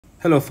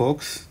Hello,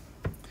 folks.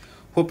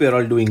 Hope you're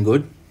all doing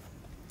good.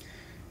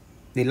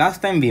 The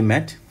last time we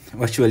met,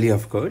 virtually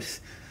of course,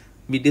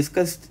 we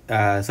discussed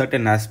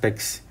certain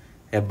aspects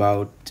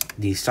about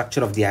the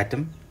structure of the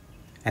atom,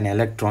 an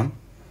electron,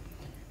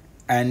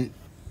 and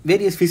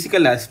various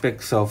physical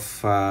aspects of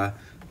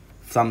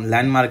some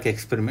landmark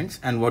experiments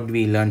and what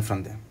we learned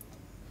from them.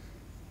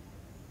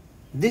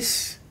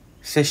 This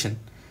session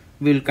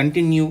will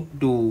continue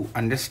to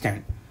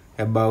understand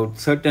about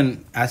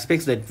certain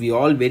aspects that we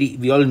all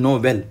know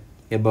well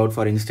about,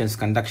 for instance,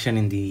 conduction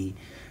in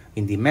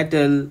the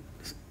metal,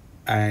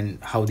 and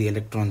how the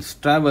electrons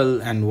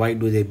travel and why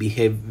do they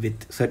behave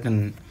with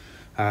certain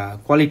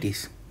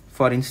qualities.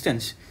 For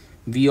instance,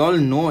 we all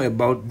know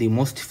about the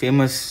most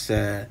famous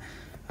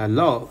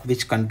law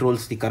which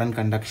controls the current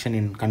conduction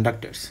in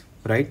conductors,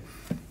 right?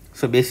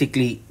 So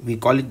basically we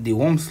call it the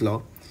Ohm's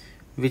law,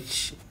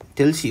 which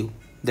tells you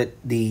that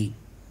the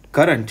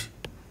current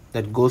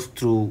that goes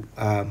through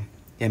a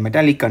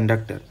metallic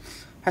conductor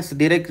has a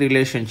direct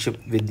relationship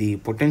with the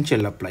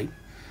potential applied,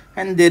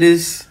 and there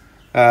is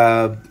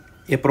a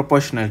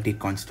proportionality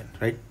constant,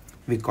 right?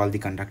 We call the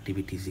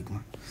conductivity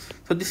sigma.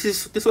 So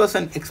this was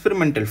an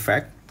experimental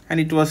fact, and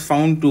it was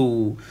found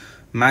to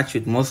match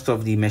with most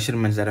of the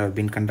measurements that have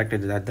been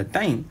conducted at the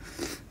time,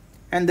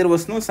 and there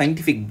was no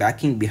scientific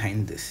backing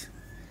behind this.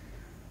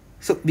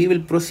 So we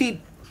will proceed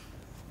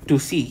to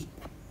see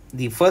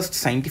the first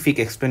scientific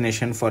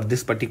explanation for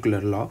this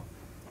particular law,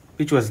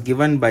 which was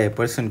given by a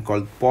person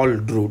called Paul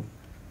Drude,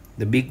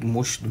 the big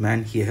mushed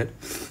man here,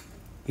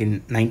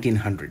 in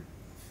 1900.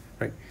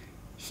 Right?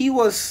 He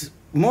was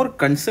more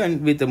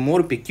concerned with a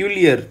more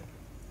peculiar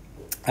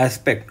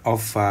aspect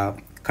of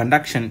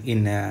conduction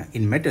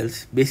in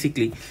metals.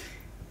 Basically,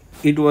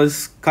 it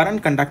was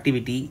current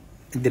conductivity,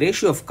 the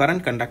ratio of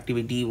current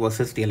conductivity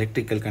versus the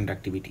electrical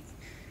conductivity.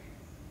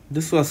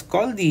 This was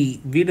called the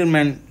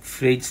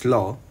Wiedemann-Frege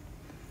law,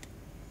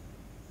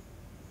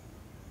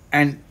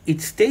 and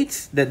it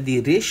states that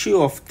the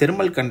ratio of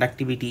thermal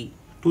conductivity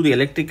to the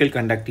electrical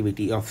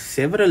conductivity of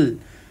several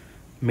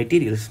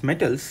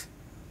metals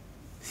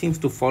seems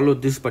to follow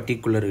this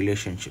particular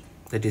relationship.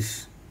 That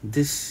is,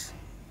 this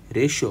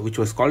ratio, which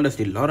was called as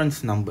the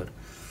Lorentz number,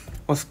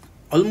 was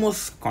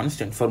almost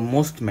constant for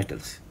most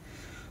metals.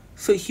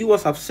 So he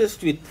was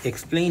obsessed with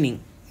explaining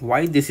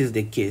why this is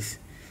the case,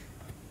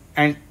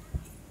 and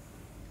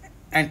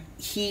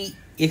he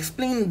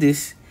explained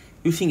this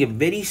using a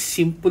very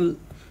simple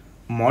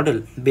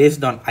model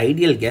based on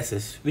ideal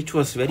gases, which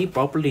was very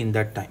popular in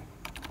that time.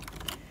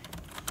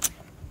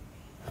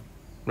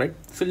 Right?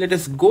 So let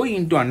us go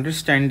into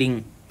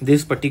understanding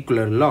this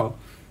particular law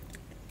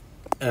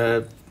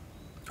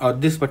or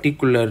this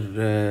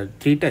particular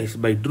treatise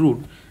by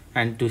Drude,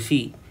 and to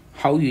see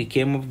how he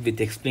came up with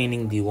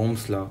explaining the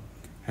Ohm's law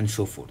and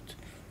so forth.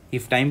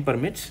 If time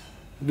permits,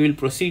 we will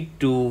proceed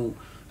to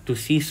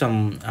see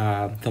some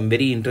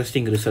very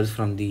interesting results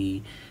from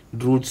the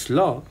Drude's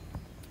law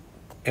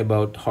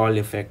about Hall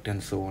effect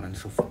and so on and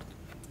so forth.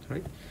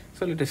 Right?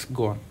 So let us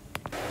go on.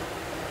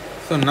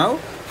 So now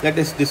let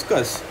us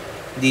discuss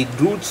the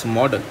Drude's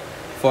model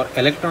for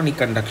electronic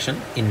conduction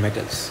in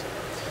metals.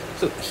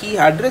 So he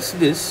addressed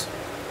this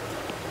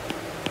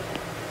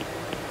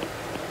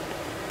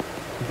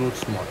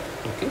Drude's model.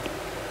 Okay,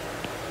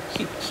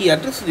 he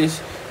addressed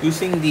this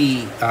using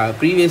the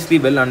previously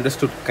well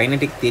understood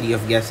kinetic theory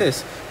of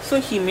gases. So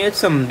he made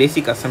some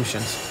basic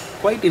assumptions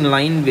quite in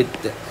line with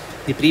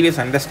the previous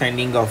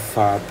understanding of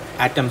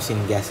atoms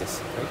in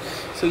gases. Right?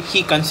 So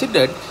he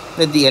considered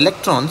that the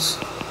electrons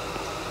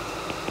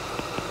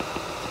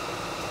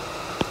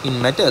in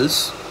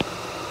metals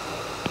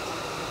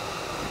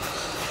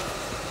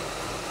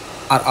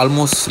are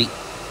almost free,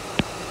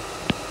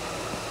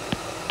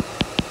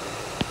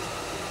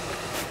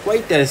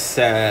 quite as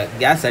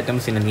gas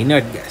atoms in an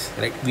inert gas.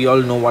 Right? We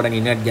all know what an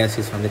inert gas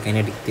is from the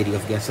kinetic theory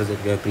of gases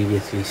that we have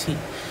previously seen.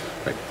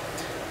 Right?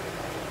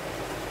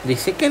 The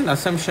second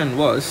assumption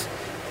was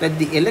that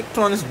the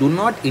electrons do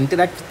not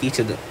interact with each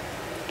other.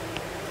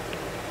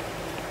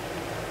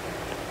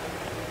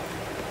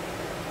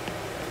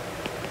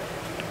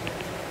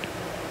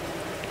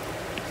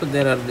 So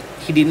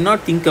he did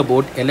not think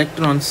about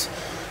electrons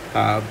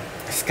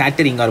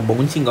scattering or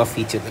bouncing off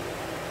each other.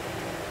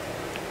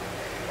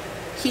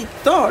 He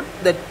thought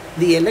that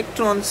the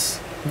electrons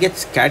get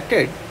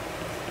scattered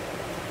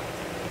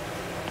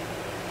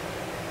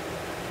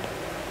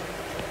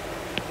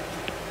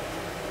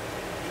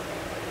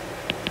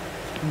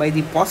by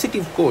the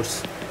positive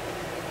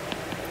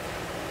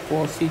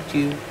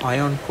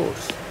ion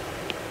cores.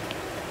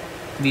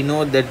 We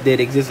know that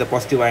there exists a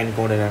positive ion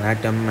core in an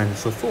atom and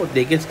so forth.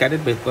 They get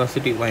scattered by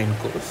positive ion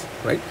cores,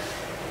 right?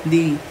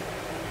 The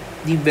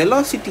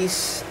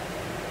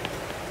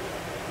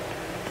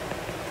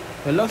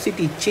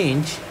velocity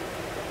change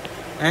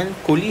and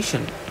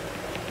collision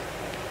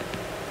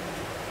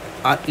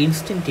are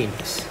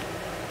instantaneous,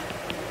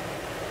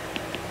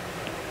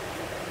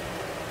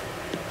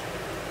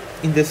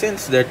 in the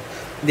sense that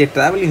they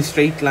travel in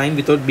straight line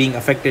without being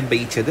affected by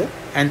each other,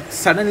 and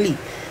suddenly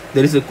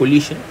there is a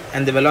collision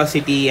and the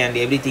velocity and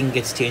everything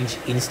gets changed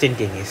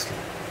instantaneously,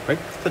 right?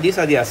 So these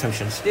are the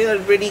assumptions. They are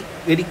very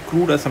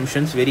crude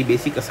assumptions, very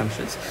basic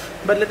assumptions,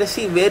 but let us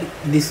see where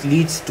this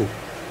leads to,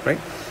 right?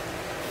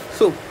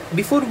 So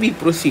before we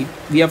proceed,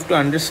 we have to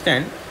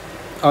understand,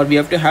 or we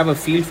have to have a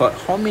feel for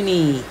how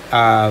many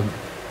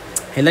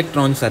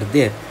electrons are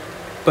there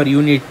per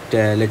unit,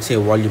 let's say,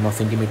 volume of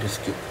centimeters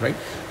cube, right?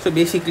 So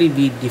basically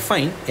we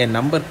define a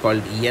number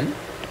called n,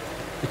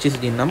 which is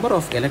the number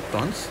of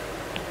electrons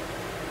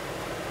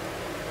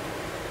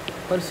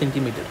per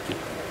centimeter cube.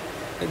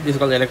 This is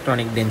called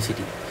electronic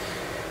density.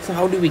 So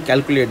how do we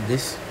calculate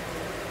this?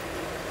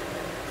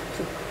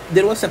 So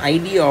there was an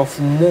idea of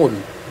mole,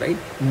 right?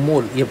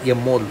 Mole, a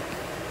mole,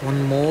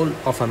 1 mole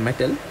of a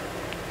metal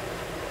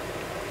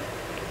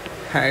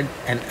had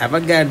an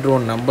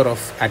Avogadro number of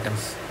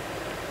atoms,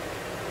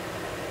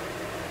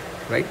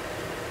 right?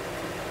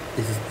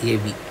 This is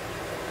AB,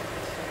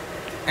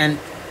 and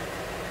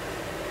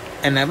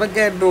an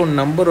Avogadro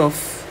number of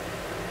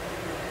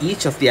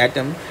each of the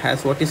atom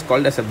has what is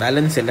called as a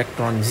valence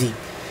electron Z.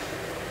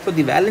 So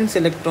the valence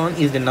electron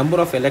is the number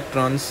of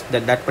electrons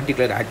that that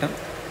particular atom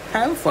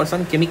have for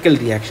some chemical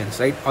reactions,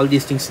 right? All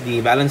these things,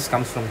 the valence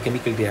comes from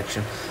chemical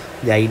reaction,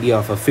 the idea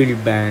of a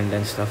filled band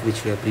and stuff,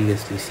 which we have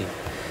previously seen,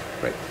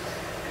 right?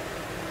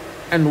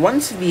 And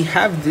once we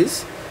have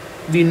this,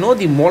 we know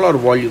the molar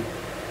volume.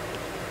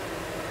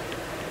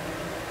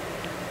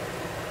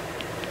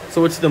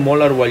 So what's the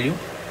molar volume?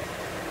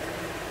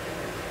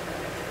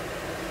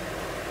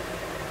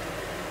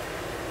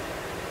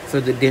 So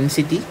the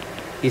density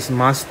is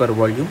mass per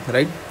volume,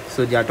 right?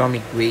 So the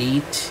atomic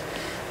weight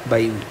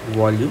by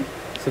volume,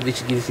 so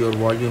which gives your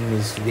volume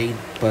is weight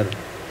per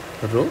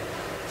rho.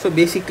 So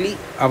basically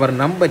our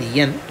number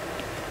n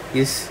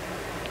is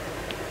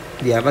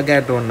the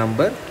Avogadro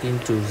number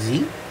into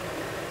Z,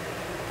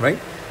 right,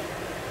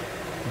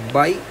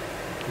 by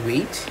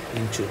weight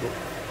into rho.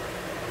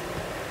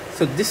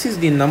 So this is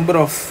the number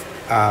of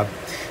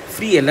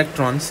free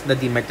electrons that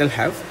the metal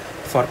have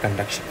for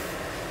conduction.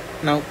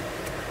 Now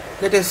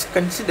let us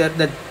consider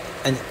that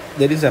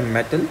there is a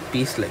metal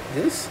piece like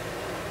this,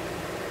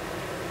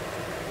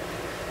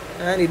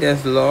 and it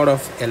has a lot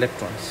of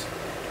electrons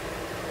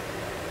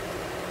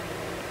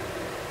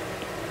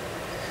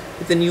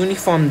with an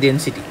uniform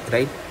density,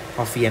 right,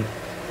 of n,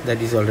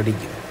 that is already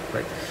given,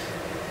 right?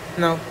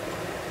 Now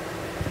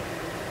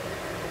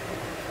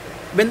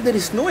when there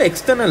is no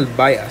external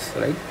bias,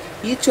 right,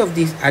 each of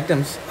these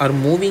atoms are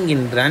moving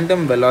in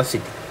random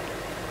velocity.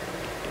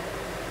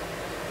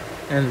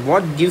 And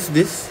what gives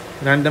this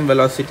random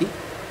velocity?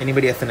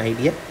 Anybody has an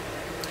idea?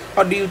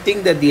 Or do you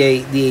think that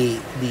the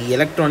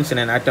electrons in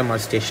an atom are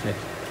stationary?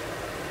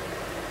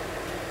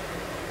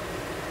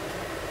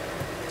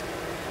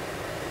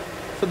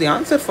 So the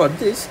answer for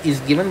this is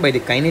given by the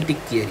kinetic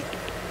theory,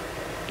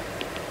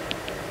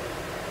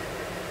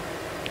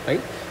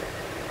 right?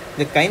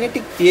 The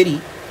kinetic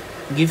theory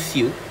gives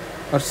you,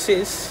 or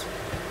says,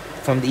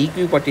 from the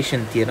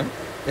equipartition theorem,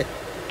 that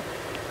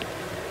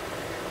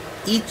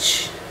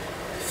each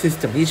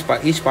system, each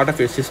part of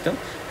your system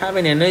have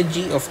an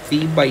energy of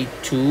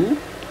 3/2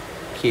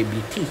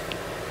 kBT,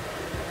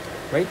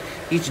 right?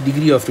 Each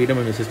degree of freedom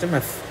in the system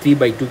has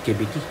 3/2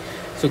 kBT.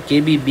 So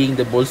kB being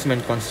the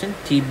Boltzmann constant,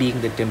 T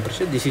being the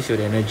temperature, this is your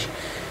energy,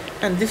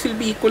 and this will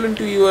be equivalent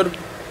to your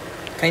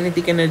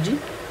kinetic energy.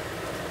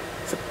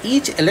 So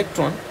each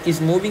electron is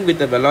moving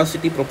with a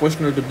velocity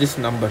proportional to this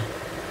number,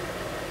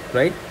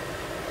 right,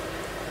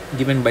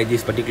 given by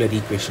this particular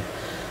equation.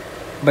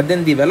 But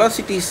then the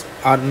velocities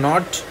are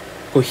not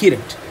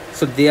coherent,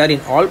 so they are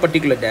in all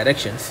particular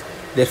directions.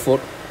 Therefore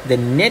the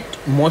net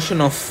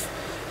motion of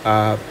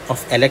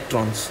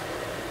electrons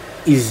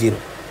is 0.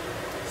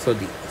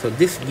 So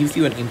this gives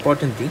you an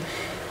important thing.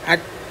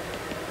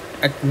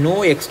 At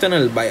no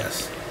external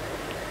bias,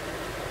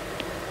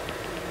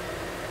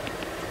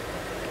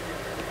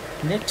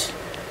 net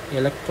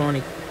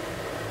electronic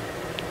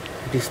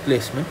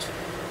displacement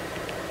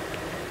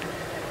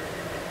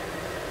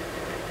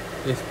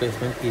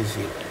is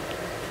 0,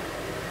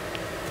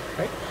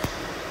 right?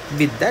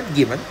 With that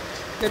given,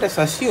 let us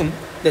assume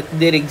that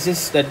there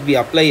exists, that we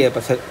apply a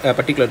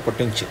particular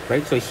potential,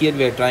 right? So here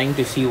we are trying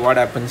to see what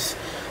happens,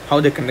 how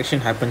the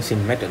conduction happens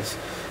in metals.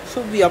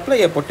 So we apply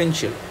a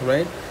potential,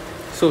 right?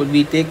 So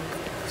we take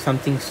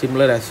something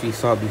similar as we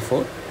saw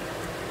before.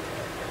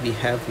 We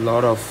have a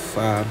lot of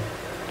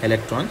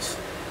electrons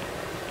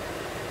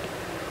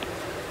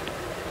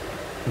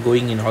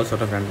going in all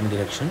sort of random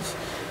directions,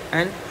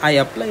 and I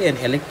apply an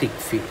electric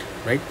field,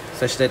 right,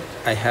 such that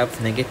I have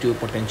negative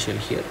potential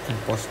here and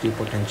positive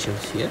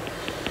potentials here.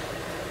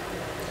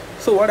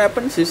 So what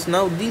happens is,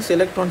 now these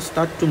electrons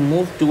start to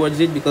move towards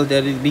it because they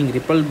are being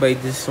repelled by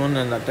this one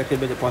and attracted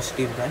by the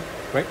positive guy,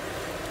 right?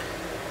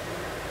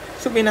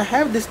 So when I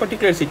have this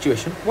particular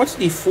situation, what's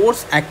the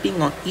force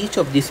acting on each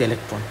of these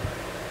electrons?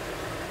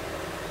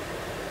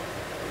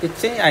 Let's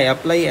say I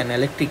apply an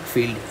electric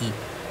field E.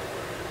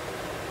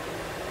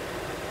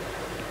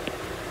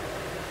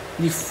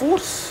 The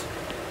force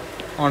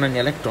on an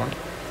electron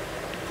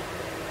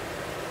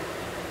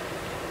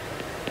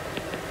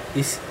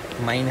is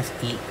minus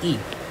EE,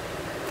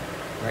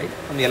 right,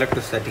 from the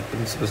electrostatic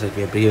principles that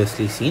we have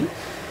previously seen.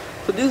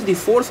 So this is the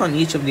force on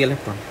each of the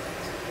electron.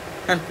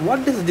 And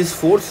what does this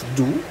force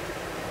do?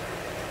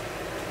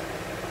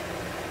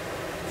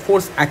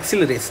 Force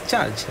accelerates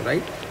charge,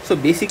 right? So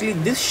basically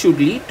this should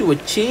lead to a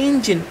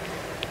change in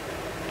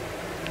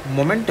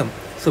momentum.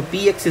 So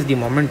Px is the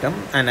momentum,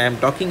 and I am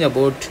talking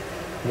about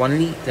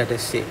only, let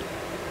us say,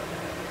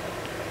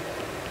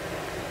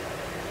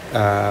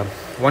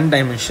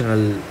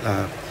 one-dimensional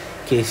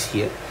case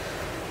here.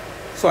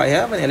 So I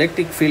have an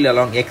electric field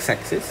along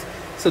x-axis.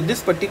 So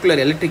this particular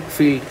electric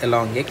field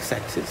along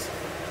x-axis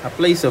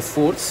applies a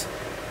force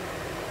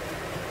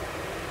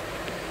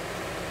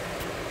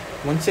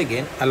once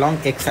again along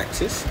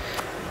x-axis,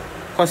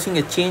 causing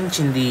a change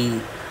in the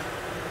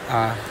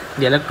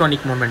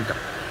electronic momentum,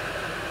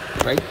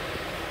 right?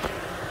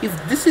 If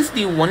this is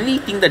the only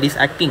thing that is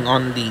acting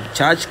on the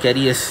charge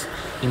carriers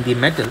in the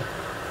metal,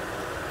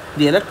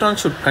 the electron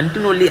should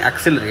continually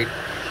accelerate,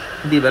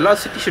 the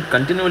velocity should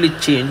continually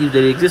change if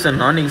there exists a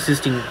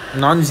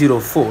non-zero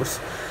force,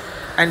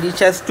 and it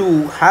has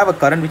to have a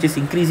current which is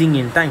increasing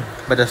in time.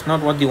 But that's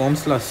not what the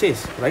Ohm's law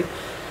says, right?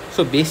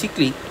 So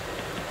basically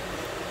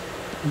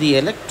the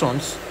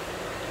electrons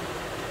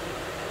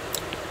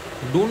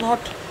do not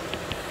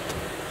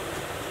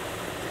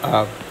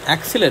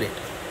accelerate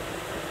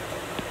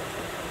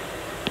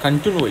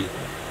continually,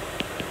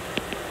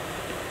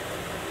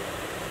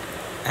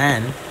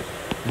 and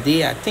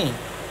they attain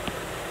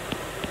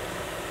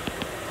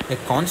a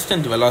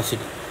constant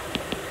velocity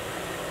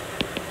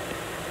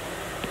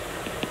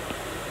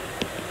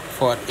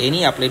for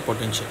any applied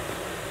potential.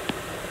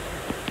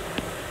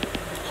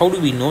 How do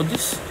we know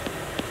this?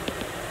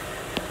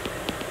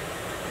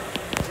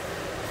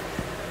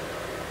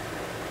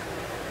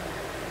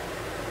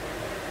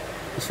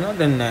 It's not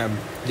then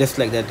just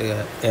like that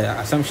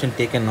assumption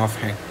taken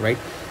offhand, right?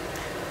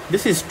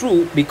 This is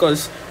true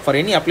because for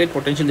any applied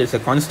potential there is a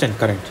constant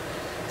current.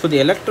 So the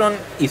electron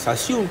is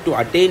assumed to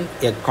attain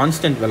a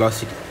constant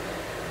velocity.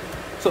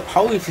 So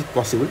how is it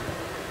possible?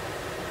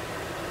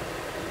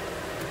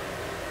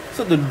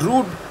 So the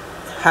Drude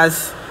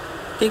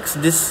takes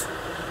this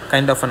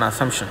kind of an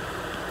assumption,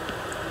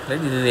 right?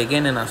 This is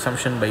again an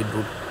assumption by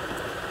Drude,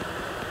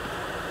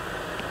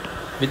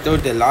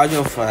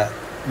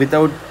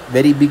 without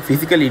very big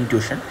physical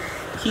intuition.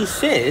 He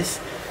says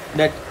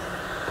that,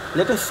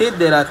 let us say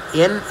there are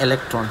n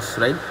electrons,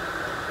 right?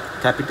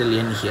 Capital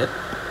N here,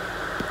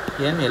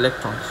 n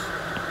electrons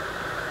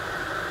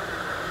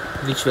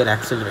which were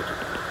accelerated.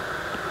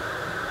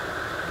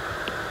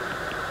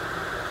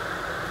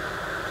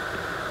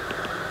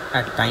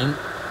 At time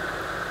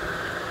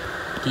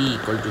t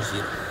equal to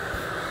 0.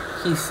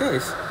 He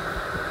says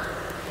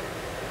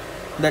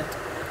that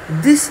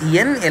this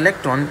n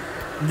electron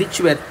which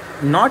were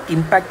not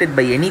impacted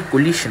by any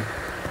collision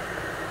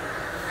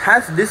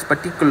has this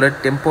particular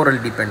temporal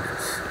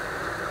dependence.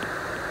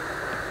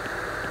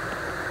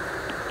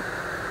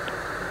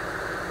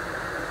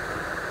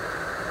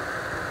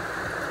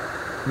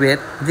 Where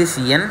this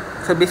n,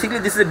 so basically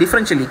this is a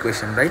differential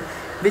equation, right,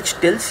 which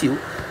tells you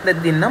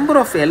that the number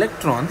of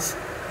electrons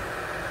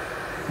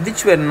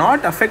which were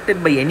not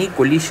affected by any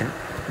collision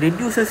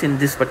reduces in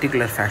this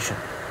particular fashion,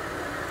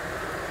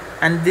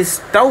 and this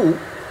tau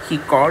he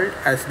called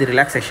as the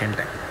relaxation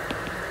time.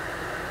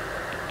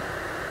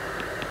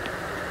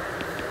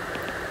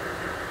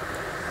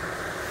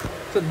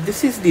 So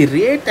this is the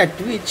rate at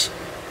which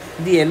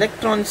the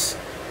electrons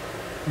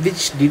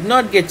which did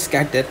not get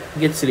scattered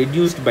gets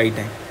reduced by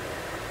time,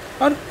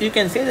 or you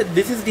can say that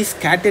this is the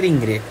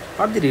scattering rate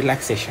or the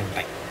relaxation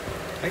time,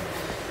 right?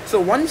 So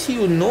once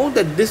you know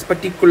that this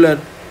particular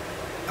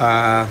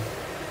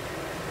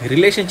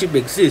relationship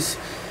exists,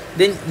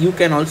 then you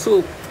can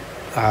also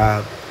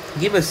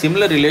give a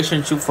similar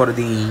relationship for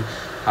the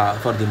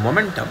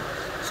momentum.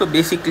 So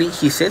basically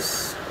he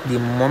says the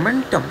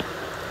momentum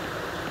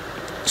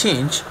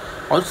change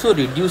also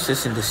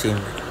reduces in the same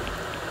way,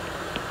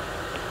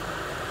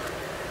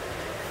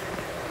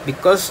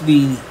 because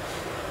the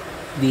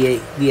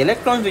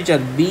electrons which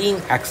are being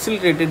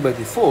accelerated by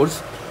the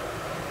force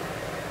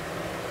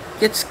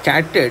get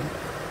scattered,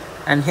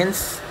 and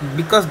hence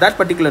because that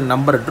particular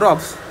number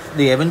drops,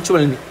 the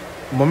eventual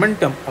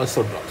momentum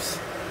also drops,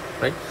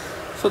 right?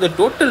 So the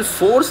total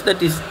force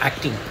that is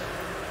acting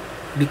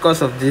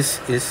because of this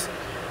is,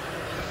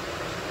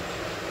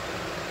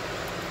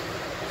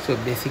 so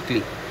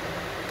basically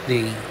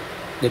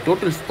the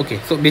total, okay,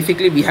 so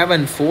basically we have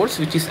a force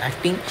which is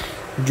acting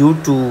due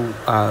to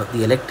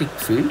the electric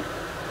field,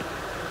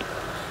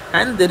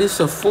 and there is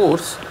a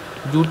force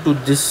due to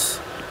this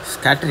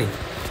scattering,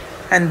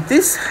 and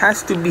this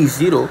has to be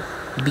 0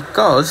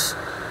 because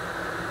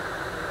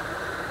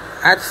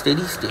at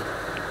steady state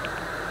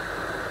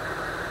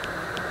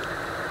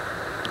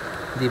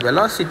the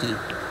velocity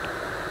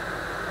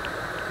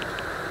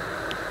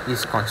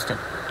is constant,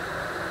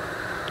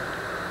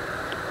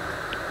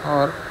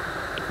 or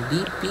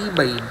dp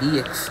by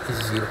dx is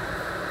 0,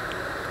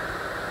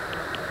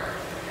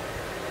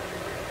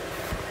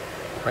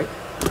 right?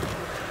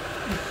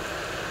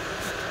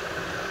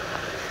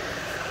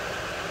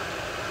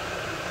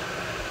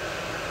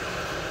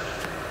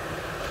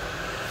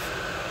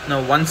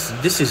 Now once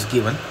this is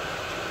given,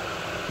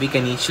 we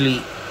can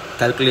easily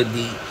calculate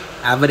the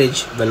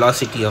average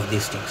velocity of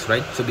these things,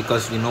 right? So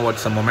because we know what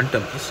some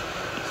momentum is,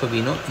 so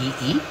we know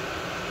EE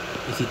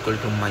is equal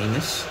to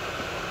minus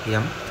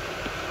m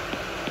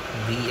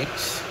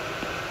Vx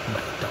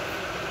by tau.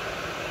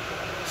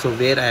 So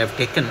where I have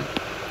taken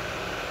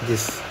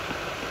this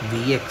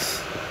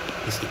Vx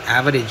is the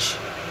average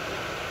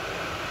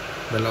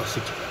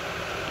velocity,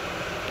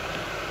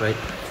 right?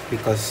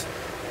 Because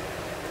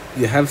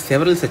you have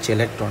several such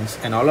electrons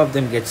and all of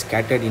them get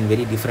scattered in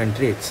very different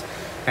rates,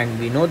 and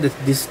we know that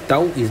this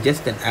tau is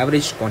just an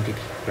average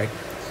quantity, right?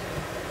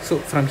 So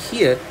from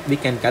here we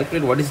can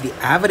calculate what is the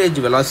average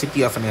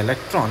velocity of an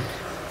electron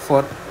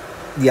for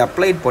the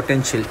applied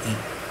potential E.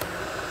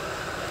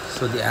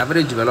 So the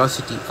average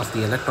velocity of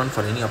the electron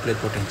for any applied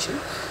potential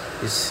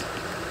is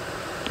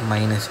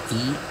minus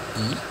E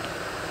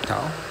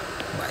tau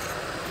by m,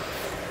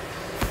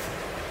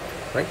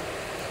 right?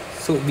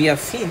 So we have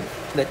seen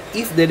that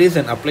if there is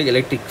an applied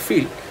electric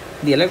field,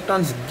 the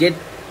electrons get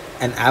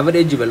an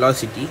average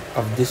velocity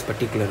of this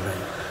particular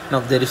value. Now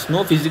there is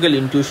no physical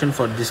intuition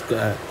for this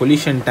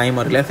collision time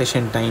or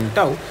relaxation time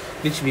tau,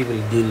 which we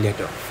will deal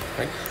later on,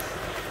 right?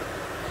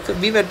 So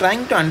we were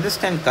trying to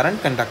understand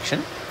current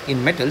conduction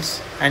in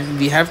metals, and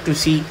we have to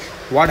see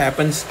what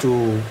happens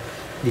to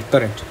the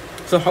current.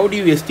 So how do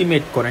you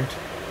estimate current?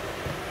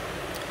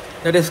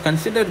 Let us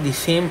consider the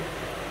same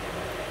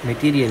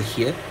material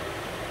here,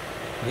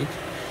 right,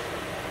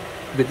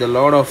 with a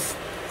lot of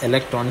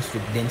electrons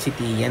with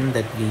density n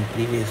that we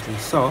previously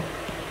saw,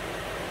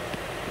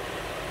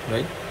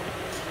 right,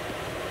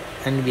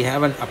 and we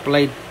have an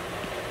applied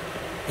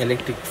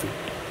electric field,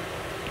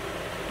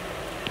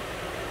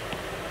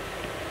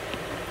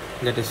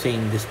 let us say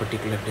in this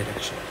particular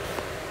direction.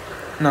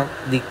 Now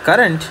the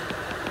current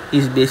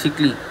is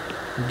basically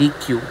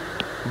dq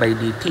by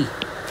dt,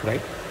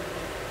 right?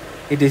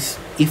 It is,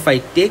 if I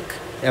take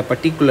a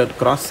particular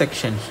cross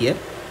section here,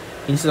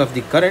 instead of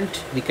the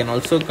current we can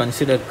also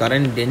consider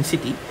current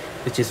density,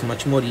 which is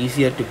much more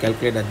easier to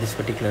calculate at this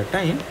particular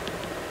time.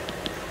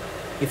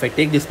 If I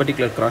take this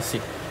particular cross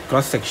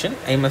section,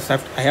 I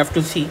have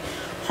to see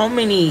how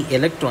many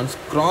electrons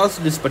cross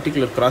this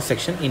particular cross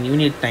section in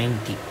unit time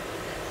t,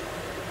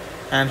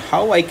 and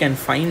how I can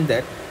find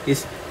that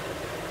is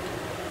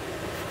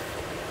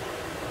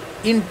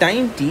in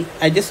time t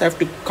I just have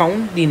to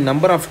count the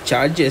number of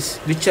charges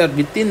which are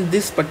within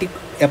this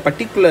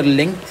particular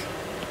length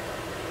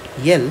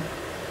L,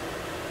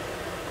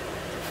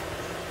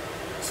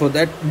 so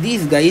that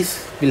these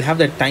guys will have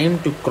the time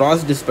to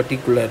cross this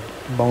particular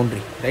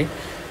boundary, right?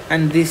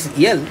 And this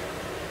L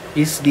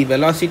is the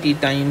velocity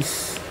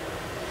times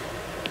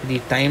the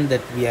time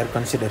that we are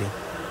considering,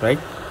 right?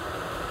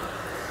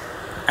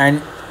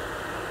 And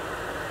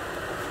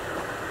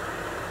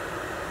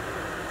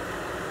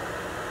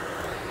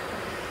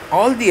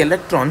all the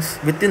electrons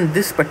within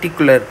this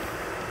particular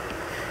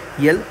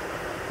L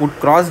would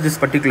cross this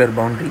particular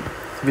boundary,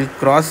 will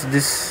cross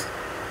this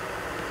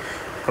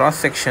cross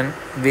section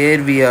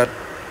where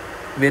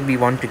we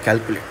want to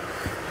calculate.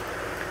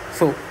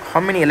 So how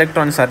many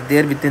electrons are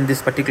there within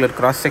this particular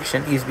cross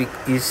section is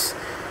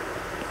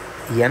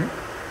n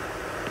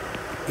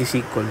is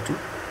equal to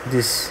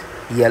this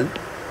L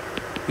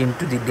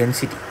into the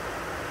density.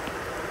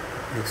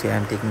 Let's say I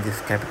am taking this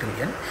capital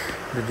N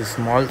to the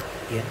small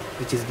n,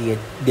 which is the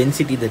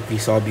density that we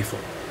saw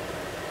before,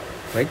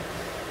 right?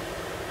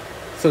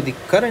 So the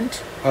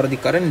current or the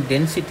current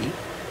density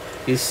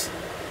is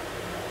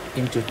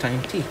into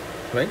time t,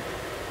 right,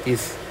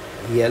 is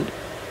L,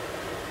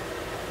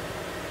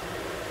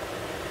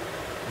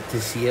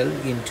 this L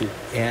into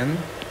n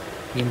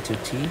into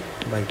t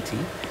by t.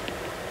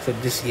 So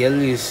this L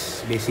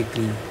is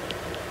basically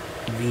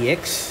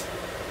Vx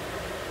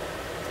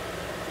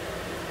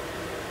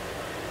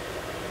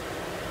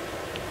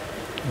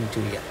into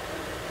L.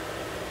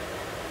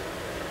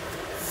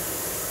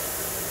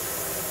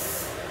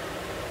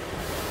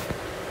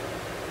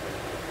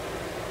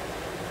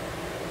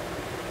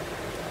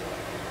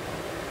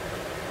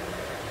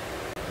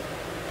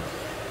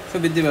 So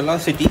with the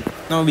velocity,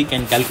 now we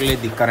can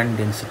calculate the current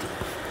density,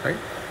 right?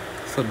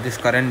 So this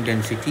current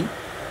density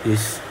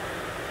is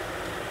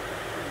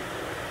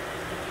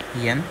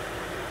n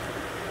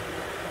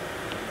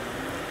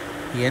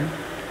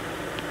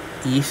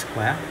E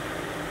square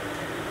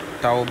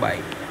tau by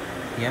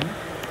m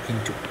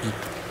into E,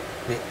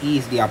 where E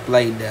is the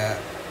applied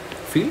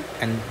field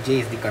and J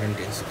is the current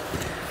density.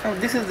 Now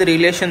this is the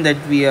relation that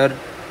we are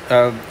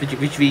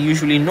which we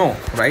usually know,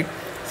 right?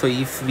 So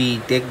if we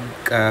take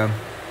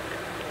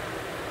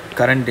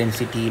current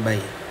density by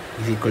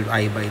is equal to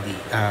I by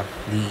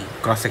the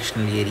cross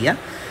sectional area,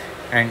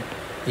 and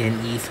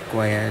Ne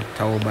square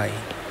tau by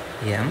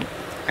m,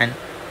 and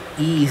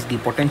E is the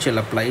potential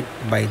applied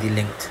by the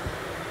length,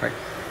 right?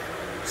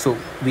 So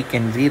we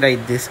can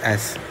rewrite this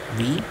as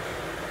V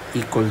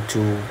equal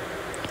to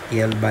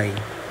L by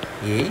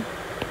A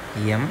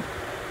m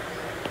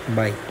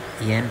by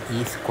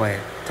Ne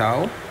square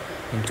tau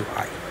into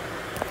I.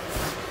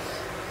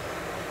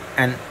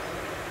 And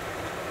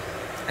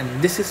and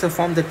this is a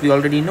form that we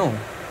already know,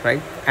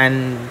 right?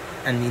 And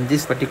in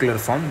this particular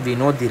form we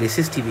know the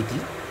resistivity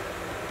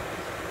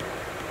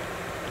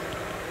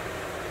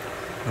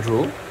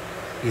rho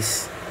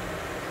is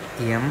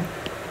m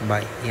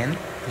by n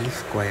e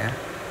square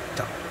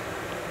tau.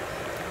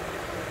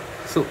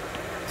 So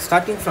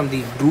starting from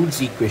the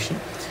Drude's equation,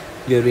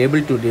 we are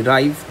able to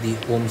derive the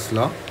Ohm's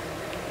law,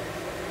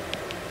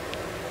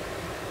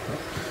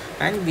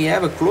 and we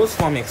have a closed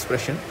form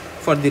expression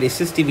for the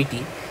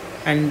resistivity,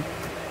 and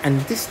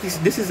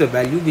this is a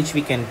value which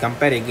we can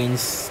compare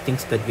against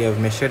things that we have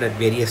measured at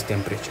various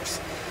temperatures.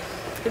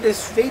 Let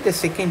us wait a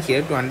second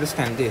here to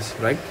understand this,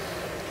 right?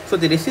 So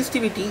the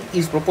resistivity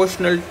is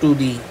proportional to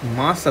the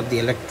mass of the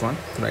electron,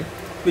 right,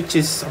 which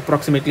is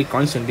approximately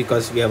constant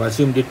because we have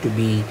assumed it to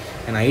be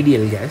an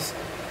ideal gas.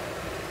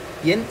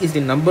 N is the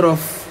number of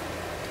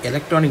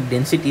electronic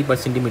density per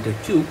centimeter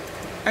cube,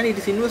 and it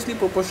is inversely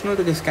proportional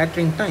to the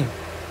scattering time.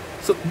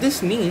 So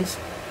this means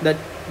that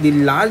the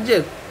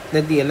larger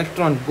that the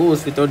electron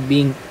goes without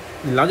being,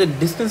 the larger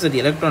distance that the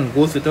electron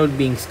goes without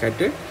being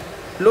scattered,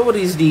 lower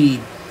is the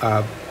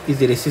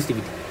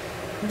resistivity.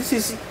 This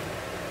is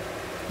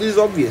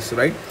obvious,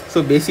 right?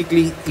 So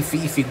basically,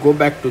 if we go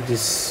back to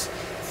this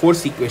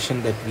force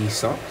equation that we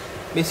saw,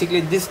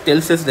 basically this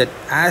tells us that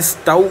as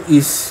tau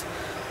is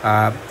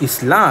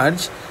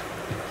large,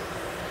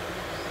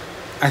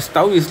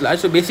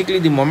 so basically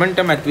the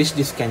momentum at which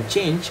this can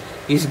change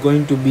is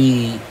going to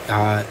be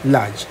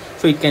large.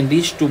 So it can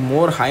reach to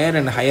more higher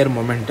and higher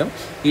momentum,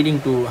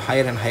 leading to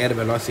higher and higher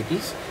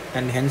velocities,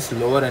 and hence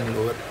lower and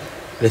lower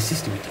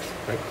resistivity,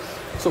 right?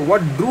 So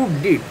what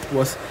Drude did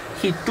was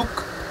he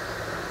took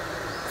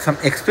some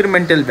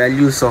experimental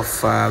values of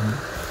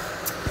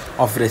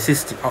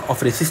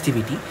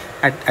resistivity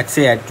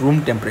at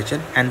room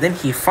temperature, and then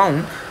he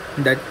found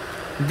that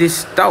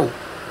this tau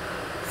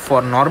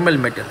for normal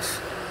metals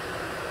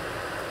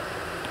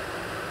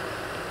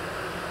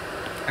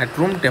at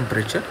room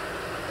temperature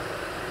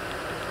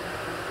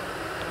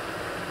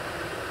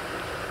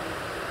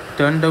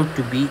turned out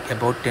to be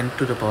about 10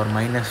 to the power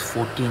minus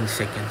 14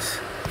 seconds,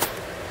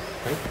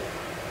 right?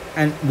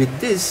 And with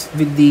this,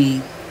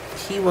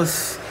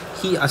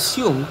 he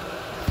assumed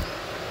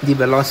the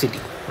velocity,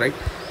 right,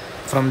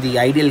 from the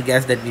ideal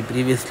gas that we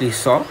previously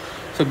saw.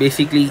 So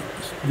basically,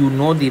 you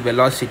know the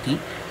velocity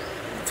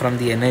from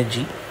the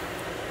energy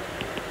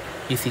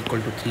is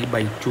equal to 3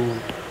 by 2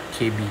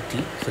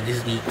 kBT. So this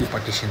is the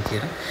equipartition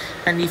theorem,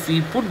 and if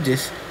we put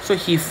this, so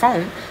he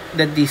found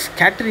that the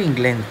scattering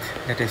length,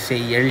 let us say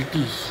LT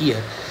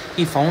here,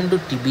 he found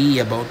it to be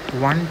about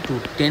 1 to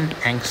 10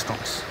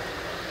 angstroms,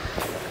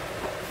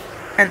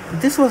 and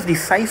this was the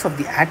size of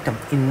the atom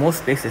in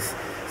most places.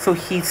 So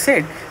he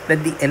said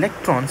that the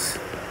electrons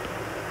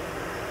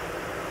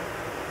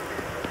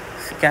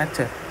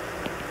scatter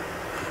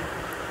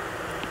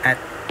at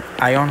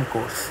ion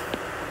cores,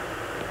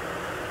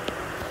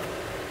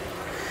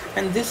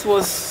 and this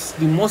was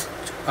the most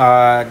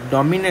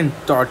dominant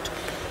thought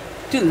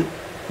till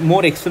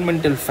more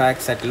experimental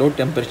facts at low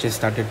temperatures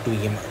started to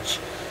emerge.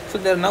 So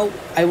there now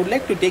I would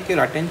like to take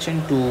your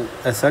attention to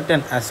a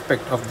certain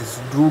aspect of this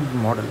Drude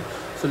model.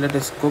 So let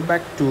us go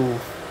back to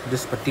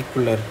this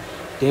particular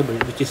table,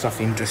 which is of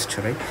interest,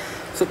 right?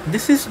 So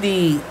this is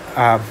the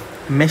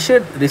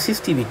measured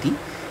resistivity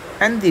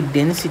and the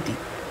density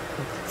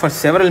for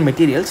several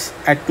materials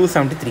at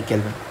 273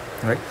 Kelvin,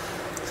 right?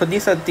 So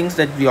these are things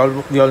that we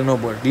all know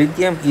about.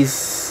 Lithium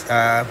is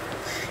a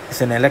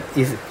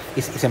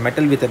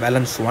metal with a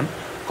valence 1,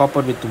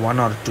 copper with 1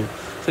 or 2.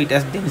 So it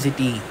has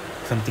density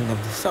something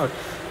of this sort,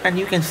 and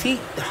you can see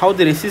how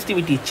the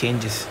resistivity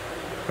changes,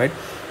 right?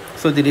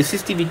 So the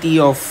resistivity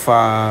of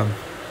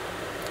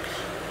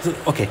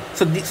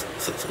so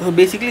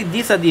basically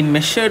these are the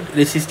measured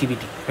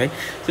resistivity, right?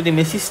 So the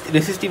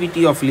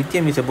resistivity of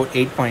lithium is about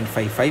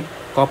 8.55,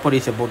 copper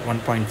is about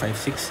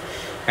 1.56,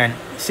 and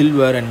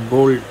silver and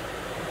gold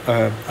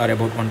are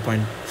about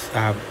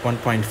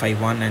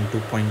 1.51 and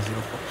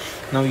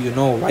 2.04. Now you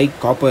know why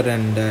copper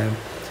and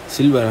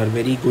silver are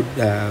very good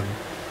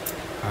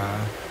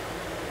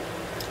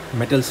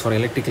metals for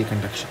electrical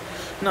conduction.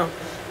 Now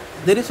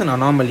there is an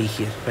anomaly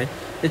here, right?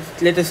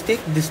 Let us take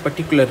this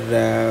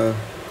particular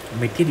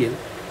material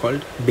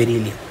called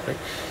beryllium, right?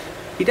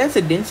 It has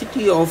a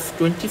density of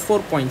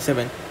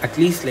 24.7, at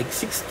least like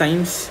 6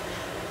 times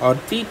or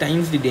 3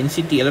 times the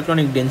density,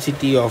 electronic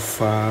density of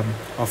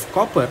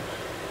copper.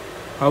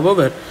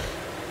 However,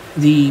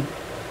 the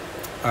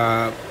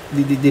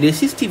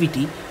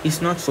resistivity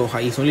is not so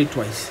high; it's only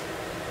twice.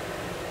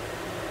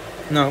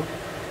 Now,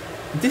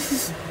 this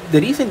is the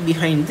reason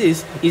behind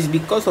this is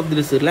because of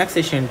this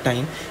relaxation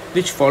time,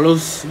 which for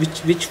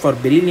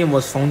beryllium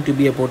was found to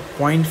be about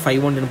 0.51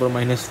 10 to the power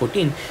minus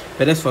 14,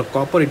 whereas for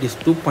copper it is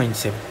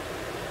 2.7.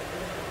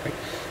 Right?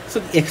 So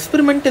the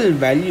experimental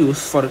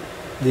values for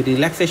the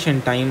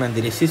relaxation time and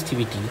the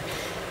resistivity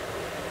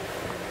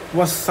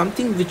was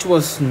something which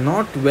was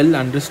not well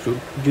understood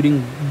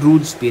during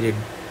Drude's period,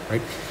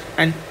 right?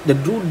 And the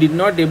Drude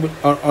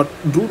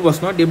Drude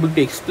was not able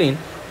to explain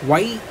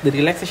why the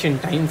relaxation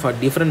time for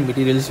different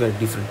materials were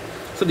different.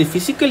 So the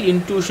physical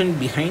intuition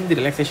behind the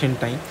relaxation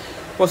time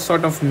was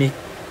sort of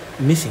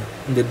missing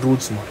in the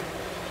Drude's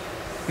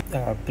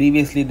model.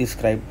 Previously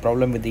described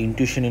problem with the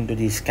intuition into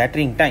the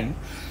scattering time,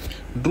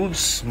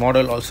 Drude's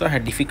model also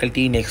had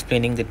difficulty in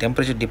explaining the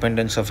temperature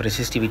dependence of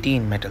resistivity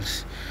in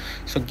metals.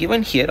 So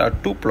given here are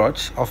two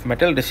plots of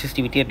metal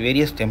resistivity at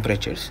various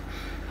temperatures.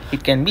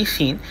 It can be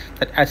seen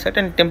that at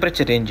certain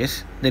temperature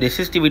ranges, the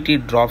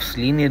resistivity drops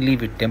linearly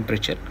with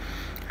temperature,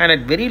 and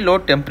at very low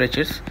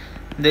temperatures,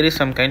 there is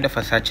some kind of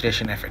a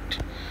saturation effect.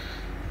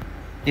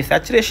 The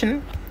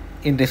saturation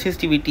in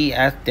resistivity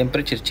as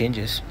temperature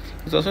changes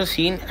is also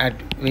seen at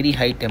very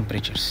high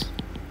temperatures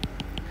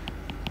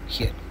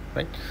here,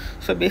 right?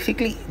 So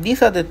basically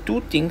these are the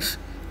two things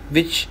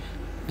which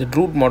the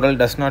Drude model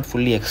does not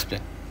fully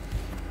explain.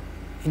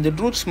 In the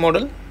Drude's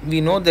model, we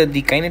know that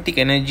the kinetic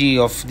energy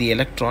of the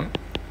electron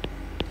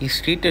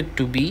is treated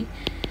to be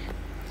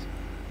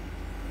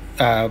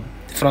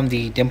from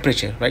the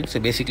temperature, right? So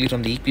basically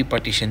from the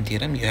equipartition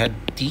theorem, you had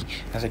T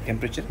as a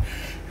temperature,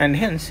 and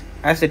hence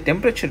as the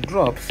temperature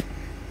drops,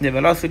 the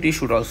velocity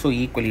should also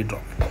equally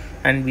drop.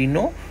 And we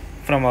know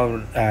from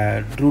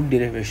our Drude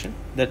derivation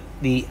that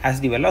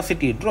as the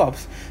velocity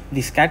drops,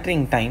 the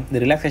scattering time, the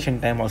relaxation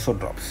time also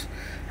drops,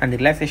 and the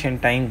relaxation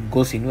time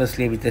goes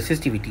inversely with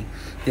resistivity.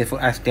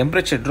 Therefore, as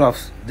temperature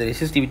drops, the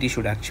resistivity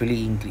should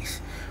actually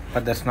increase,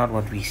 but that's not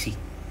what we see,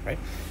 right?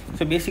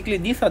 So basically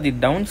these are the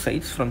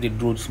downsides from the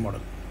Drude's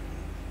model.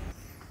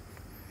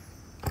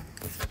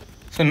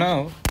 So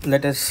now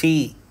let us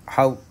see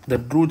how the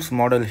Drude's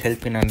model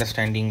help in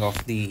understanding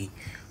of the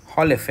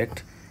Hall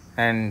effect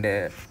and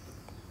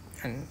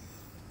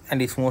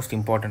its most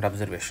important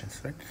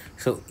observations, right?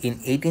 So in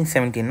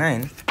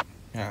 1879,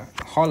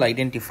 Hall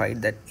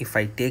identified that if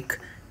I take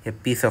a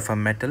piece of a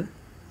metal,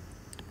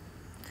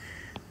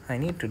 I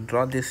need to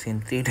draw this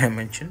in 3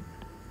 dimension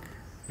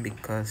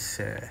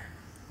because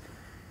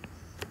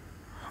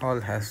Hall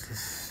has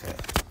this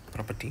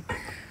property.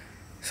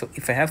 So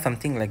if I have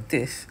something like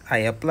this, I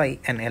apply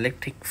an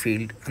electric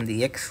field on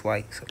the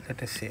xy. So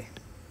let us say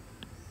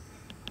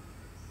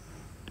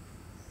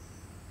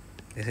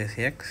this is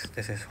x,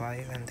 this is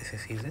y, and this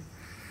is z.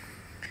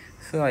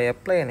 So I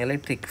apply an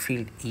electric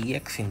field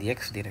Ex in the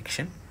x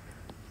direction.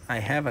 I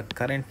have a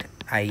current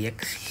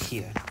Ix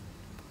here,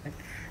 right?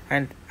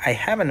 And I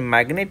have a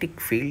magnetic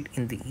field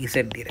in the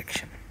z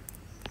direction,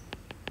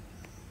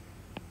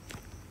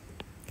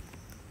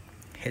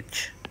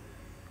 H.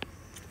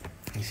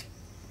 Easy,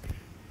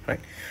 right?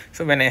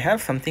 So when I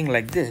have something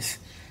like this,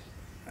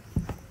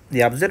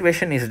 the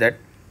observation is that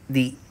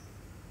the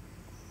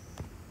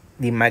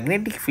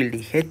magnetic field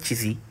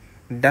Hz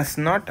does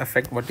not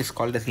affect what is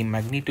called as the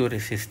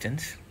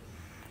magnetoresistance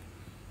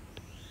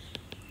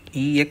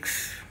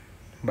Ex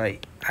by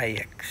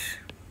Ix,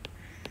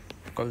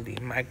 called the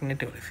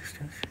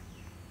magnetoresistance.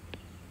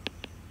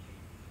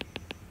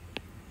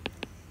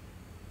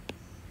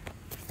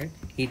 Right?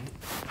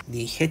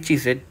 The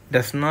Hz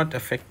does not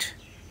affect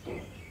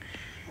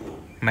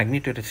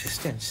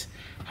magnetoresistance.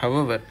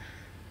 However,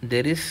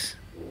 there is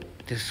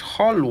this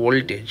Hall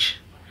voltage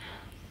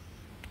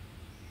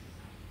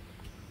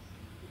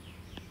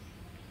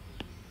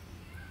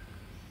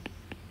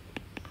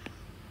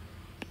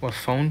was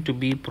found to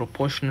be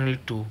proportional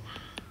to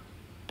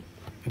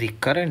the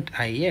current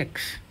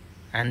Ix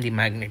and the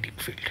magnetic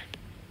field.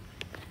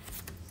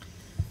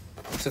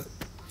 So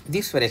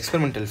these were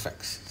experimental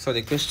facts. So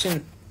the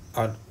question,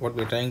 or what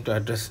we're trying to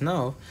address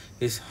now,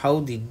 is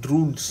how the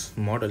Drude's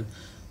model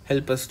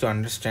help us to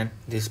understand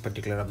these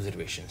particular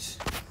observations.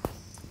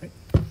 Right?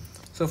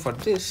 So for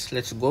this,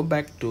 let's go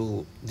back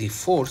to the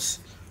force,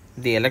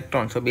 the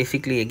electron. So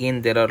basically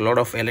again there are a lot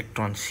of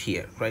electrons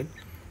here, right?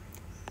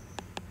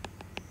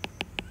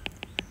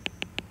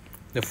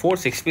 The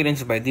force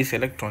experienced by these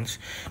electrons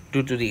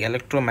due to the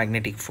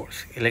electromagnetic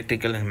force,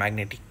 electrical and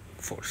magnetic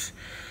force.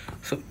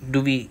 So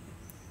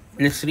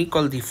let's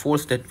recall the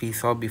force that we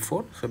saw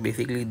before. So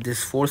basically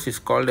this force is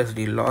called as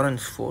the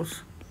Lorentz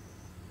force,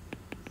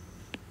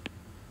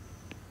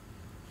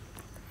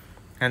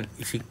 and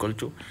is equal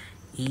to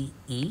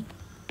E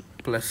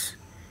plus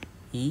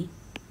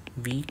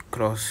EV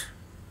cross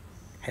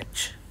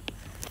H,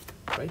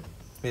 right?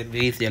 Where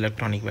V is the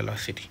electronic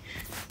velocity.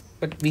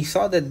 But we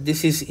saw that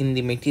this is in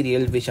the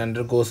material which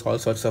undergoes all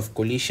sorts of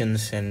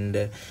collisions and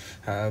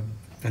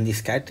the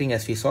scattering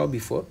as we saw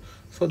before.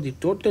 So the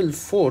total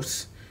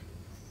force,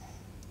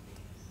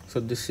 so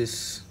this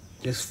is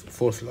just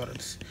force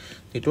Lorentz.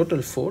 The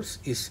total force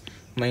is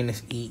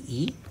minus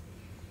EE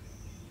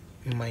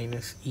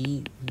minus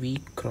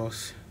EV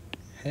cross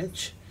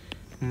H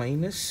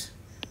minus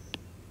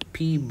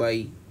P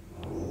by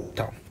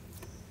tau,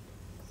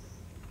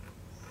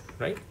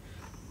 right?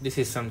 This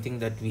is something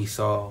that we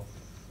saw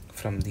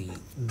from the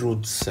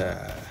Drude's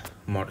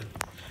model.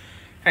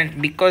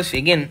 And because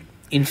again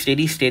in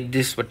steady state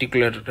this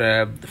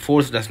particular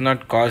force does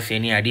not cause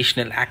any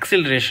additional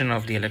acceleration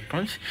of the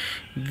electrons,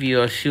 we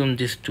assume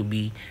this to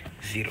be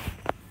 0,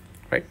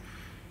 right?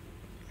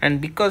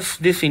 And because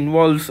this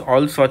involves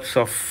all sorts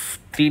of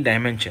 3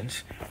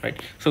 dimensions, right,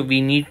 so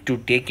we need to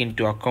take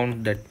into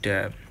account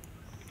that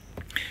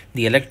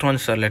the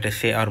electrons are, let us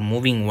say, are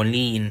moving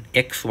only in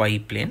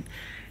xy plane.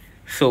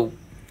 So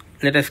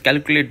let us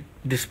calculate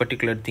this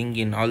particular thing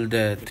in all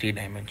the 3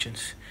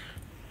 dimensions,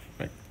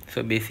 right?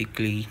 So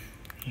basically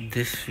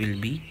this will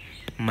be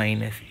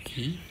minus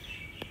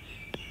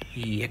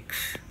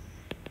ex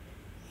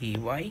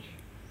ey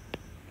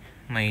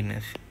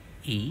minus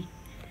e.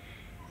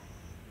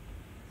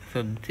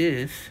 So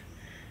this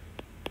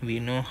we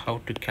know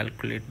how to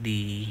calculate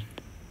the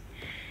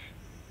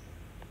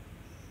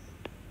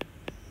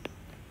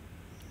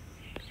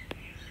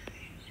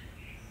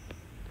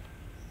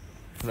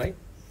right.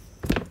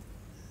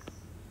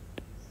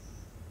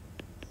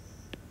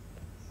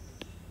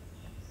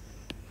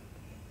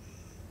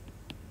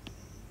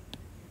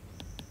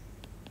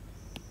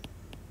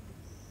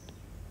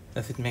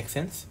 Does it make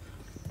sense?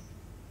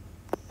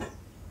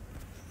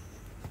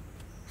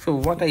 So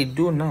what I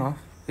do now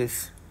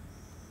is,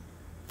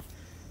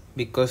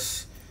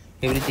 because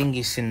everything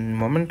is in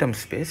momentum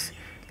space,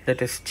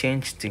 let us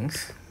change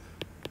things.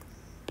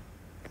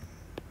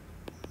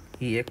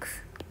 Ex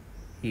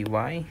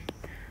ey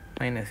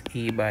minus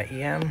e by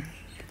m.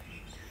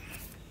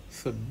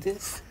 So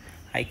this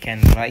I can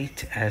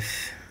write as,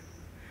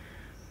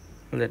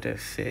 let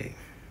us say,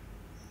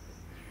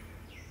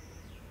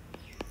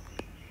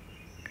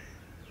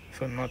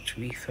 so not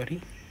v,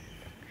 sorry,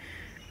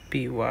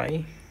 py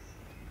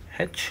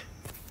h,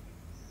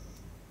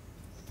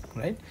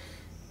 right,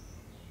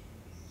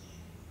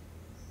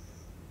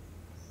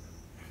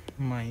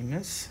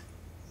 minus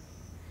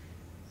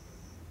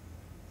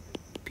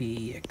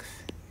px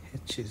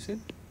h, is it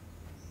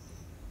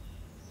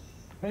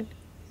right?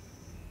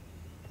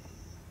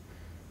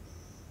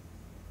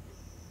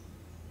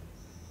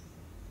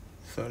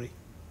 Sorry,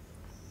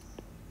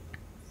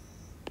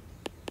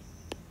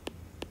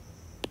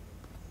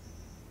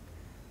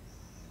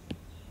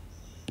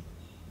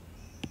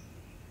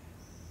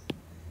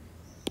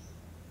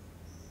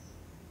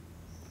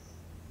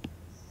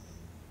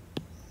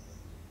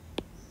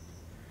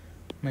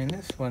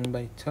 minus 1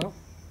 by tau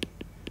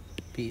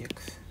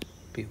px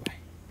py.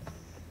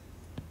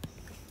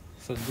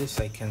 So this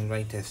I can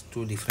write as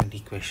 2 different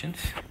equations.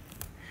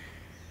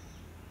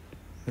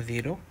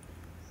 0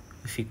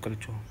 is equal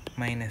to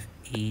minus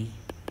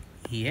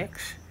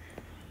ex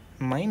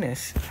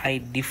minus,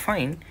 I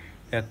define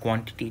a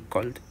quantity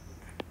called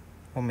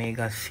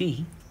omega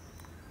c,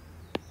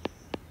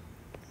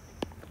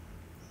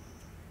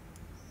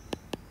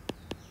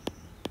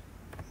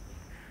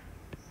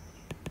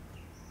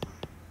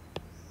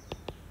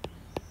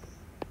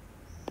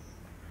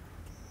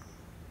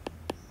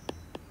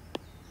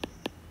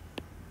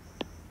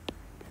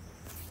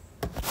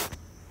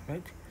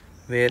 right,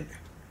 where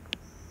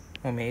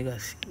omega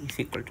c is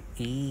equal to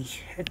eh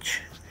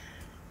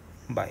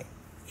by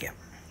m.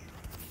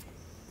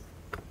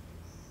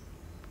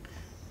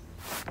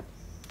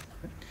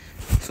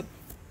 So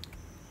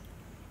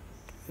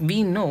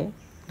we know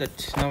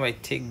that now I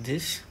take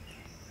this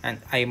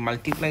and I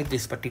multiply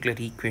this particular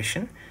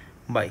equation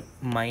by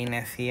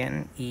minus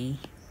n e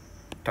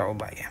tau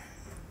by m.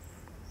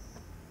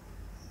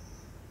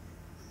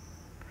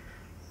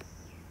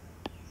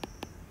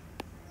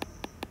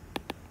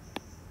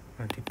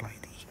 Multiply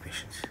the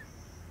equations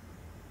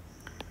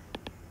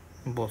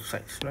both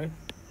sides, right?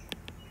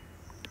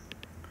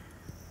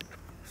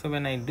 So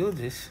when I do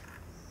this,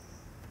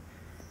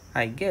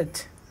 I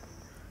get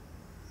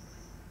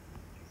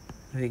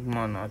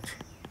sigma naught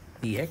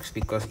ex,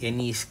 because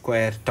ne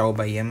square tau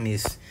by m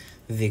is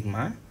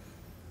sigma,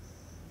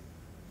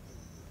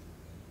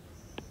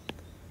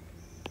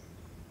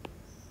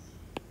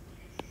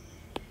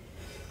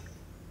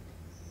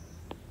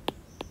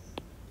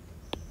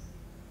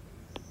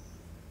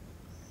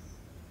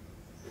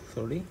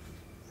 sorry,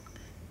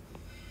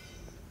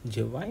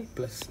 jy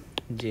plus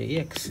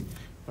jx,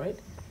 right?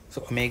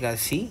 So omega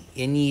c,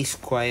 ne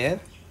square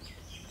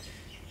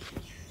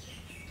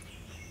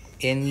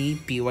ne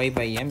py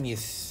by m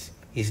is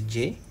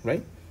j,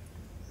 right?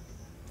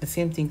 The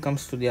same thing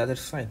comes to the other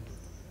side.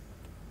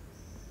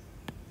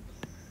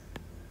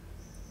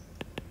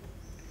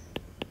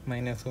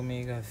 Minus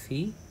omega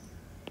c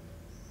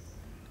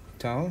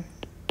tau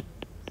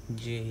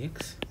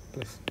jx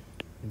plus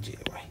jy,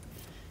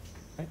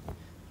 right?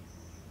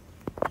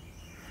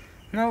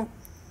 Now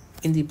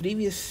in the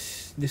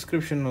previous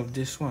description of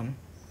this one,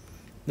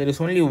 there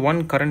is only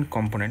one current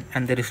component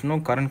and there is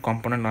no current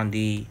component on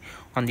the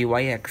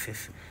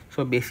y-axis.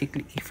 So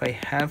basically if I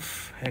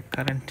have a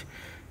current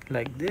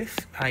like this,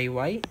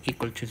 iy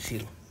equal to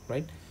 0,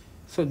 right?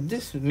 So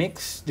this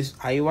makes this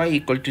iy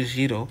equal to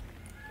 0.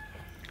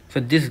 So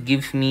this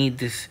gives me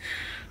this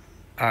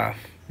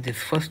this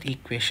first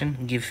equation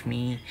gives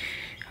me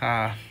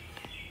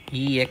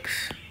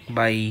ex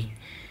by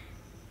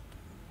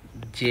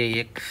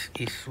jx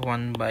is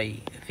 1 by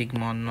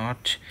sigma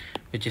naught,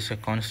 which is a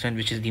constant,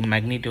 which is the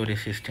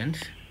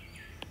magnetoresistance.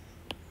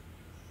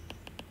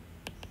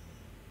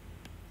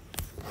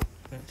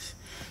 Yes,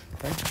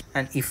 right?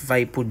 And if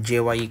I put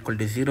jy equal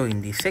to 0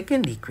 in the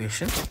second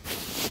equation,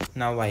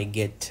 now I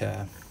get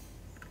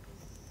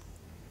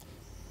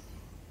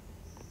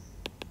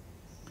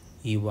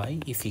Ey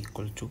is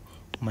equal to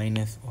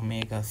minus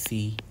omega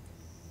c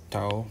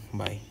tau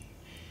by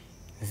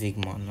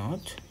sigma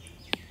naught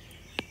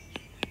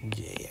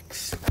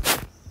Jx.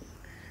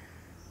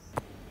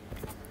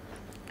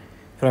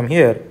 From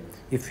here,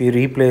 if we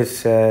replace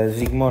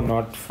sigma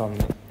naught from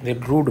the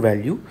Drude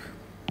value,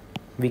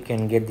 we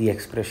can get the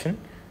expression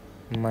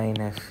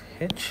minus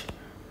h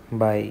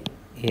by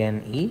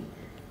Ne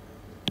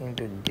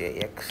into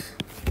Jx.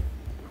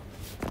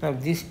 Now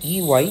this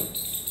Ey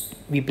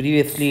we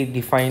previously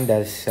defined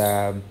as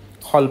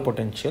Hall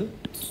potential,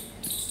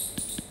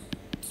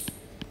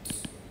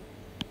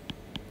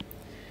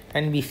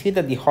 and we see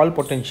that the Hall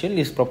potential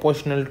is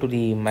proportional to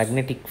the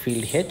magnetic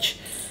field H,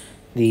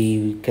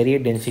 the carrier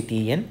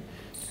density N,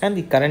 and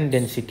the current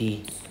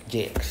density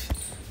Jx.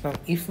 Now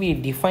if we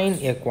define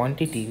a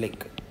quantity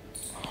like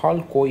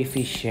Hall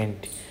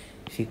coefficient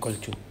is equal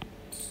to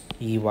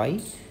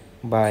Ey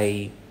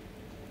by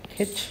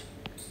H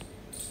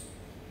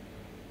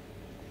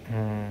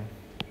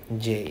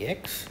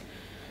Jx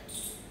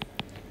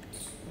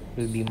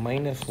will be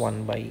minus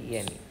 1 by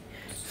Ne.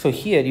 So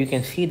here you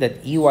can see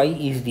that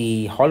Ey is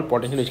the Hall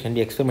potential which can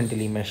be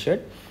experimentally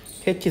measured,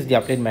 H is the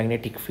applied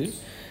magnetic field,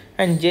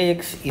 and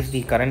Jx is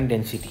the current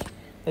density,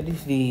 that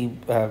is the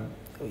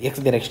x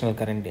directional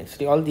current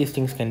density. All these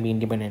things can be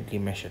independently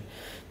measured.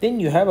 Then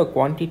you have a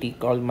quantity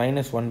called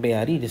minus 1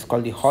 by Re, it is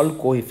called the Hall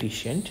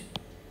coefficient,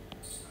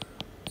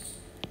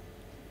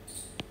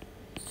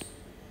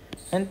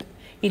 and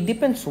it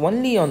depends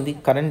only on the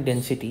current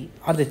density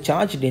or the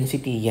charge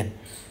density N.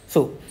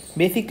 So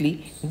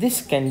basically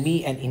this can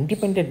be an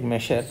independent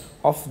measure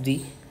of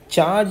the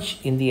charge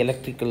in the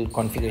electrical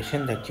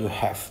configuration that you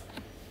have.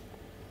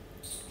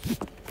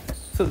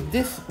 So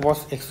this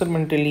was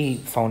experimentally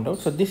found out.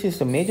 So this is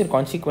the major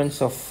consequence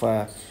of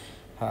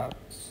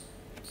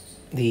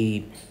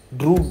the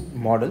Drude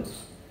model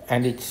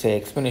and its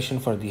explanation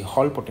for the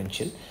Hall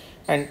potential,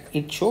 and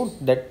it showed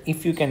that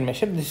if you can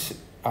measure this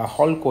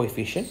Hall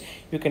coefficient,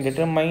 you can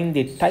determine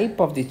the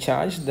type of the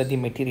charge that the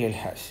material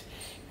has,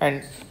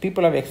 and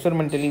people have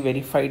experimentally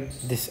verified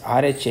this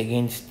RH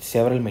against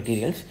several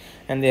materials,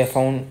 and they have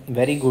found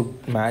very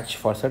good match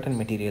for certain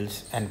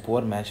materials and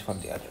poor match for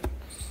the other.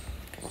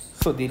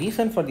 So the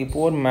reason for the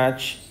poor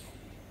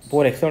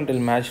experimental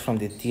match from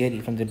the theory,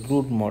 from the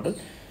Drude model,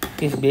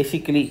 is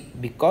basically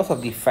because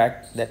of the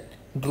fact that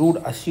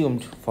Drude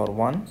assumed, for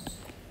one,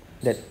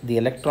 that the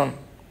electron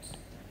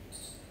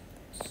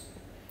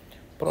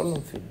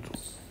problems with Drude.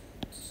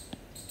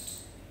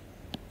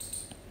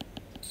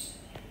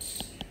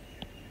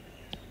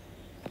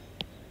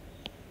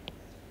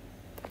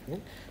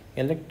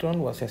 Electron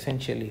was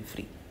essentially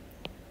free.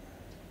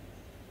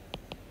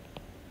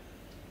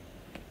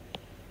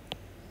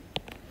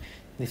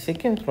 The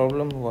second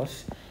problem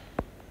was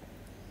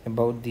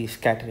about the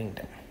scattering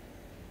time.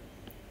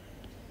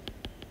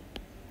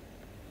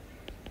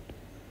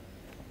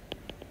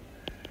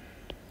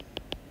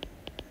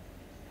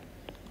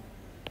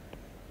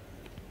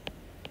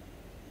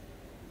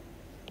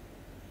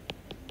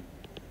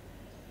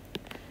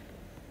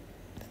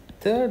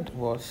 The third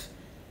was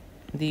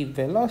the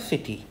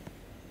velocity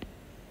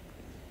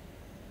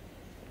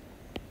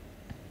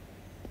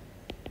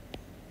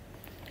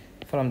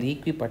from the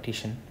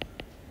equipartition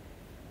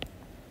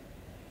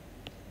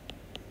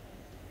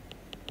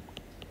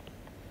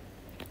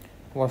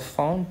was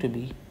found to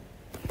be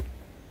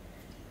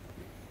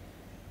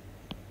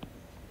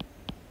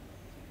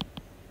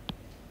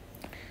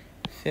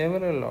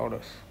several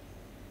orders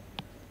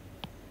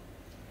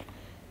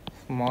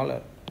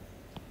smaller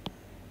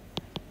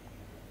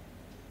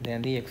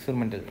than the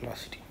experimental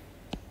velocity.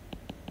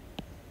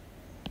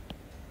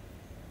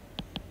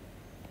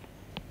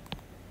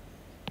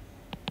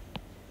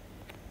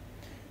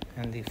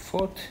 And the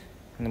fourth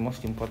and the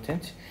most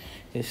important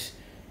is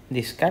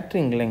the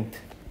scattering length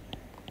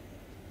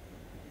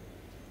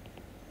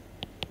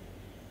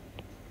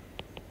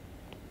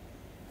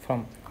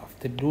of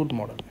the Drude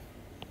model,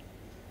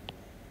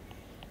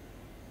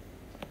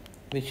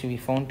 which we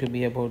found to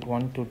be about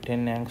 1 to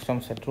 10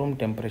 angstroms at room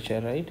temperature,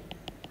 right,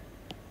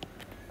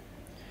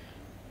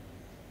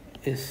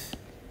 is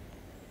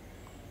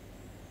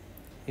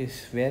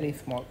very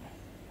small,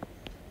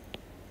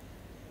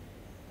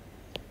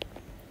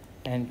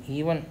 and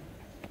even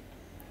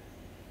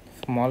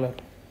smaller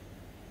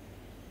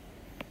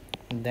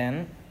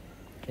than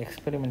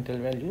experimental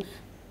values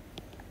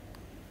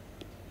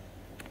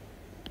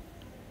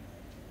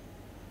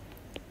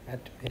at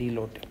very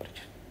low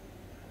temperature.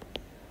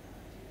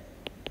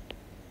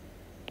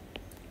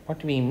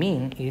 What we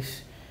mean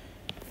is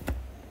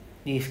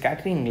the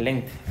scattering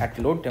length at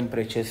low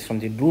temperatures from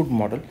the Drude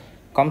model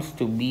comes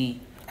to be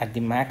at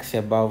the max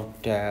about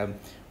about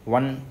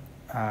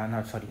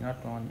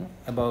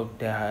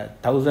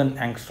 1000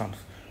 angstroms,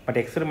 but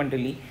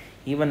experimentally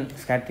even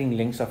scattering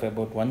lengths of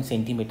about 1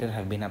 centimeter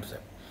have been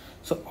observed.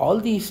 So all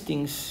these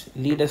things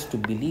lead us to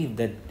believe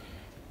that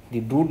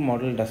the Drude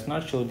model does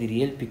not show the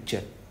real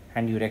picture,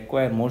 and you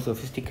require more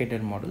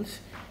sophisticated models,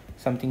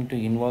 something to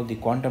involve the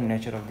quantum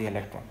nature of the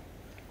electron.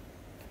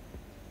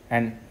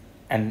 And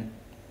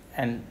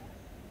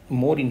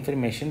more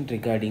information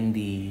regarding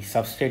the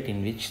substrate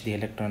in which the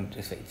electron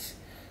resides.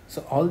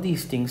 So all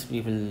these things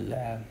we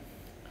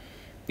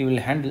will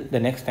handle the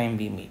next time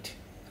we meet.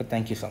 So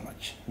thank you so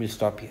much. We'll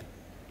stop here.